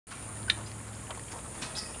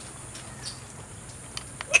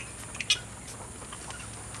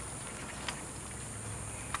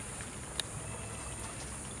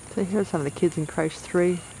So here are some of the kids in creche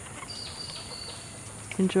 3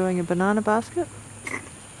 enjoying a banana basket.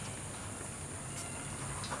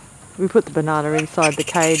 We put the banana inside the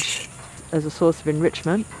cage as a source of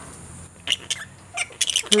enrichment,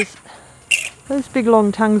 because those big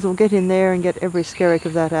long tongues will get in there and get every skerrick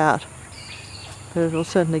of that out. But it'll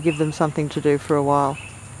certainly give them something to do for a while.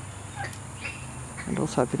 And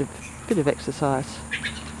also a bit of exercise.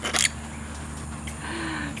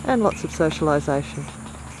 And lots of socialisation.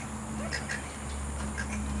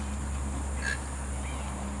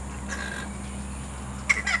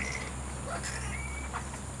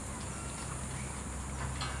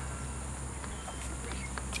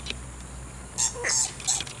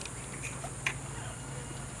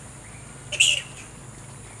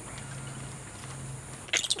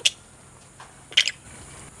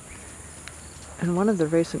 And one of the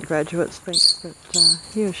recent graduates thinks that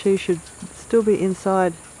he or she should still be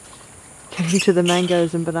inside getting to the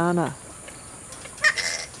mangoes and banana.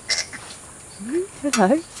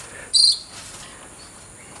 Hello.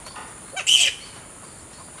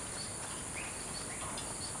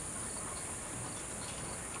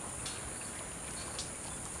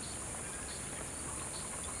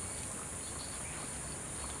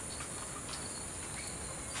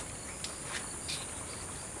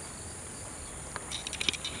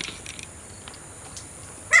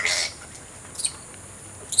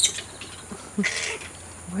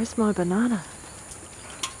 Where's my banana?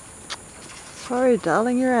 Sorry,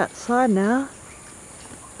 darling, you're outside now.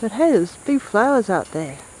 But hey, there's big flowers out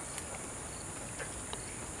there.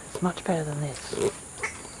 It's much better than this.